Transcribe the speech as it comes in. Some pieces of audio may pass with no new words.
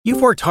You've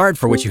worked hard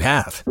for what you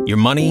have. Your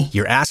money,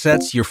 your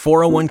assets, your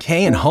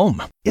 401k, and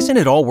home. Isn't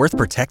it all worth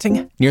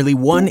protecting? Nearly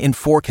 1 in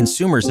 4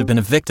 consumers have been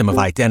a victim of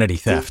identity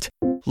theft.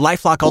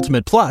 LifeLock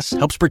Ultimate Plus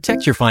helps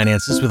protect your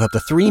finances with up to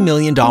 $3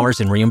 million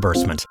in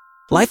reimbursement.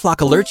 LifeLock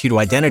alerts you to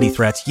identity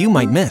threats you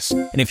might miss.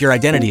 And if your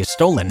identity is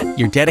stolen,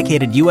 your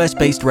dedicated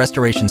U.S.-based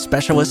restoration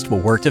specialist will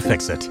work to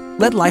fix it.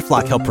 Let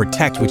LifeLock help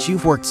protect what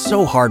you've worked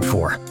so hard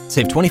for.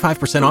 Save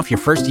 25% off your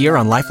first year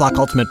on LifeLock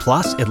Ultimate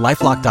Plus at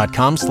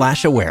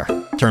LifeLock.com/aware.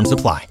 Terms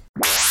apply.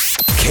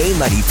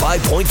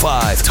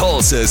 K95.5,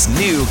 Tulsa's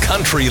new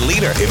country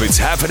leader. If it's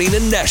happening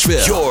in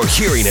Nashville, you're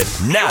hearing it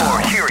now.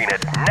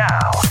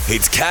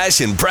 It's Cash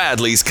and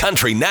Bradley's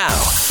Country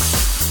Now.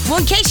 Well,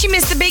 in case you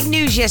missed the big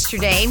news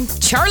yesterday,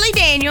 Charlie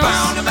Daniels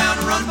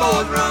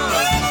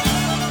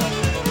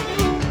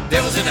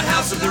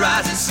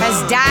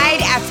has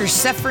died after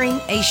suffering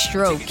a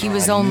stroke. He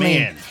was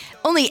only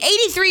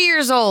 83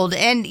 years old.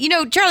 And, you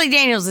know, Charlie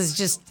Daniels is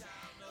just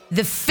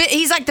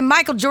he's like the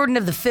Michael Jordan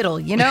of the fiddle,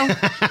 you know?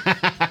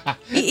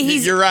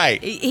 You're right.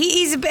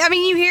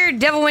 You hear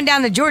Devil Went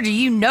Down to Georgia,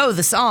 you know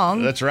the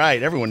song. That's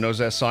right. Everyone knows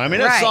that song. I mean,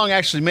 that song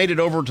actually made it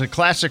over to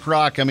classic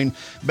rock. I mean,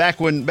 back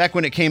when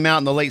it came out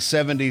in the late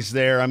 70s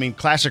there, I mean,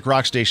 classic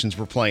rock stations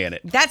were playing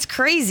it. That's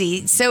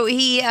crazy. So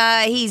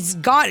he's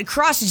gone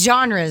cross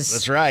genres.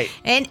 That's right.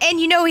 And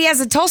you know, he has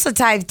a Tulsa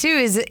tie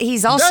too.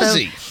 He's also Does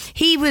he?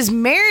 He was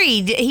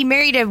married. He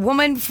married a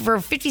woman for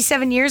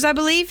 57 years, I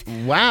believe.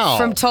 Wow.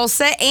 From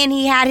Tulsa, and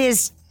he had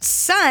his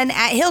son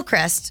at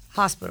Hillcrest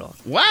Hospital.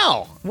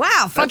 Wow.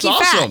 Funky That's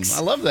awesome. facts.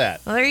 I love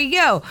that. Well, there you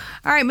go.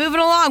 All right, moving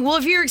along. Well,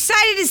 if you're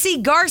excited to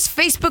see Garth's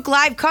Facebook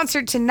Live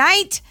concert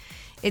tonight,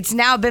 it's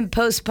now been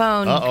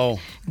postponed. Uh-oh.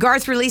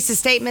 Garth released a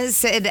statement,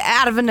 said,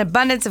 out of an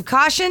abundance of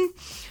caution,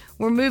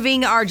 we're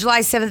moving our July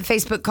 7th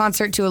Facebook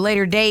concert to a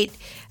later date,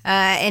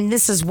 and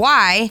this is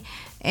why.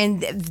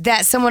 And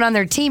that someone on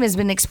their team has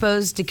been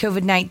exposed to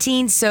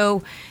COVID-19.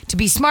 So to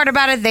be smart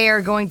about it, they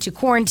are going to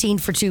quarantine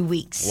for 2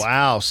 weeks.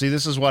 Wow. See,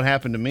 this is what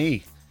happened to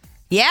me.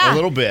 Yeah. A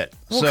little bit.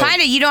 Well,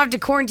 kind of. You don't have to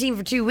quarantine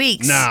for 2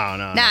 weeks.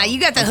 No. Nah, you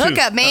got the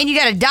hookup, man. You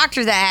got a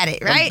doctor that had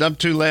it, right? I'm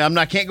too late.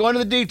 Can't go into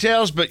the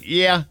details, but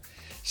yeah.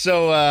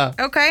 So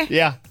okay.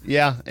 Yeah,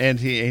 and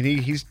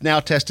he's now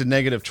tested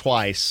negative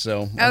twice.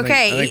 So I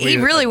think he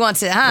really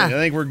wants it, huh? I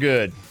think we're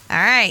good. All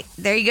right,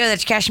 there you go.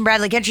 That's Cash and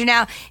Bradley Country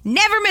Now.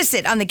 Never miss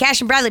it on the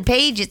Cash and Bradley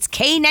page. It's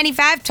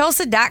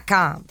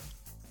K95Tulsa.com.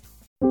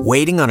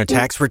 Waiting on a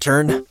tax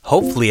return?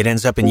 Hopefully it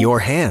ends up in your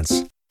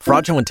hands.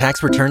 Fraudulent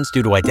tax returns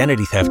due to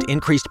identity theft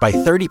increased by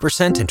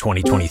 30% in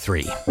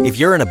 2023. If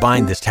you're in a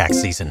bind this tax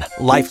season,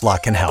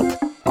 LifeLock can help.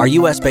 Our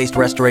U.S.-based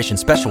restoration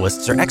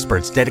specialists are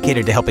experts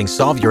dedicated to helping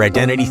solve your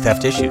identity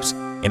theft issues.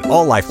 And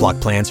all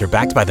LifeLock plans are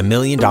backed by the $1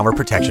 Million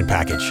Protection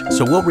Package.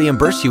 So we'll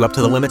reimburse you up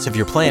to the limits of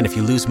your plan if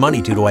you lose money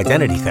due to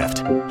identity theft.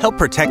 Help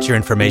protect your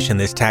information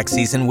this tax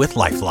season with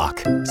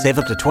LifeLock. Save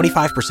up to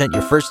 25%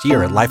 your first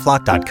year at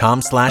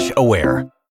LifeLock.com/aware.